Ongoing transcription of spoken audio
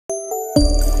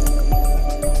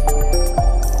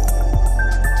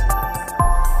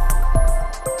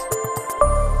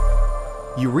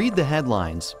You read the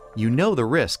headlines, you know the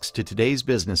risks to today's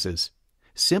businesses.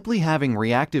 Simply having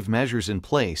reactive measures in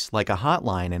place, like a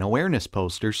hotline and awareness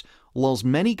posters, lulls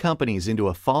many companies into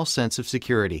a false sense of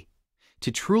security.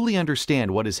 To truly understand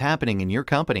what is happening in your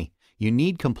company, you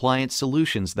need compliance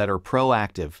solutions that are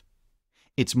proactive.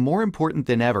 It's more important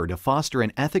than ever to foster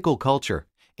an ethical culture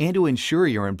and to ensure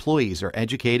your employees are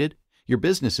educated, your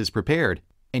business is prepared,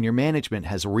 and your management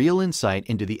has real insight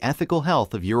into the ethical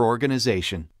health of your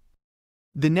organization.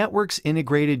 The network's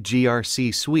integrated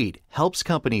GRC suite helps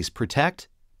companies protect,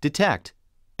 detect,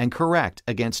 and correct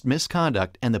against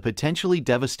misconduct and the potentially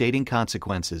devastating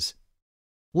consequences.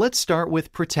 Let's start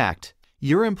with protect.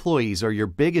 Your employees are your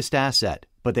biggest asset,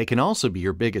 but they can also be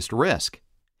your biggest risk.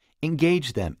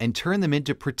 Engage them and turn them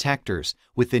into protectors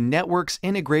with the network's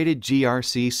integrated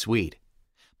GRC suite.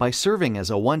 By serving as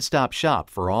a one-stop shop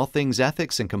for all things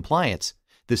ethics and compliance,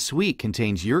 the suite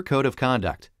contains your code of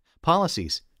conduct,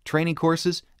 policies, training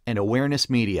courses, and awareness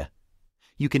media.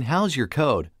 You can house your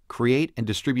code, create and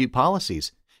distribute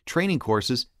policies, training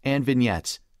courses, and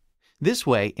vignettes. This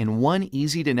way, in one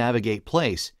easy-to-navigate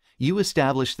place, you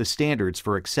establish the standards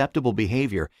for acceptable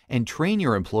behavior and train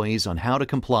your employees on how to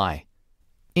comply.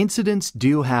 Incidents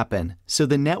do happen, so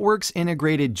the network's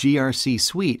integrated GRC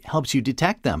suite helps you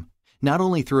detect them, not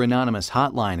only through anonymous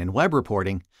hotline and web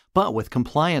reporting, but with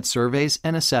compliance surveys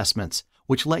and assessments,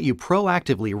 which let you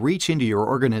proactively reach into your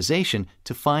organization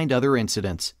to find other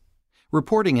incidents.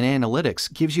 Reporting and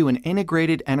analytics gives you an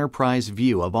integrated enterprise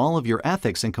view of all of your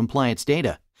ethics and compliance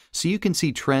data, so you can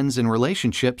see trends and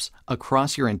relationships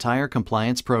across your entire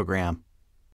compliance program.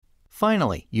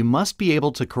 Finally, you must be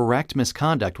able to correct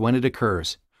misconduct when it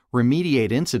occurs,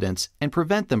 remediate incidents, and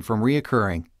prevent them from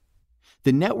reoccurring.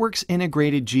 The network's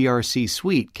integrated GRC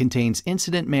suite contains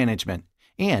incident management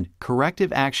and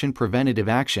Corrective Action Preventative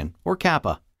Action, or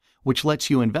CAPA, which lets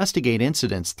you investigate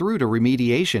incidents through to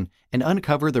remediation and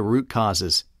uncover the root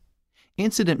causes.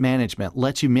 Incident management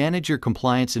lets you manage your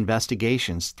compliance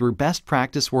investigations through best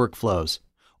practice workflows,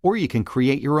 or you can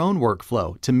create your own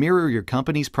workflow to mirror your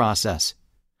company's process.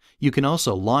 You can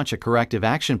also launch a corrective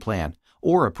action plan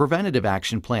or a preventative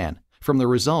action plan from the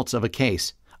results of a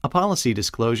case, a policy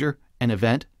disclosure, an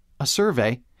event, a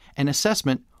survey, an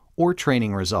assessment, or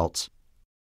training results.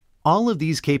 All of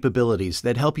these capabilities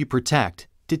that help you protect,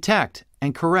 detect,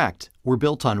 and correct were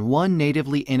built on one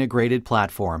natively integrated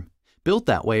platform, built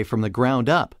that way from the ground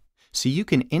up, so you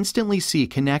can instantly see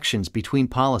connections between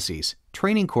policies,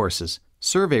 training courses,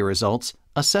 survey results,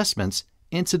 assessments,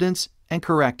 incidents, and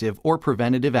corrective or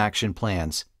preventative action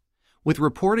plans. With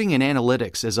reporting and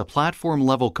analytics as a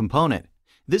platform-level component,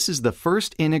 this is the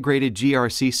first integrated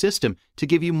GRC system to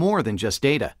give you more than just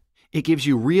data. It gives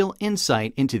you real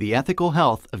insight into the ethical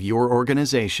health of your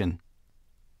organization.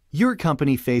 Your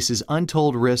company faces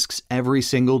untold risks every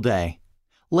single day.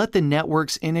 Let the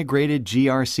network's integrated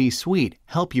GRC suite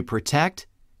help you protect,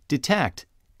 detect,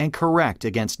 and correct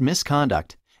against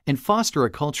misconduct and foster a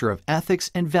culture of ethics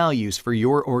and values for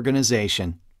your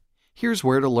organization. Here's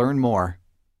where to learn more.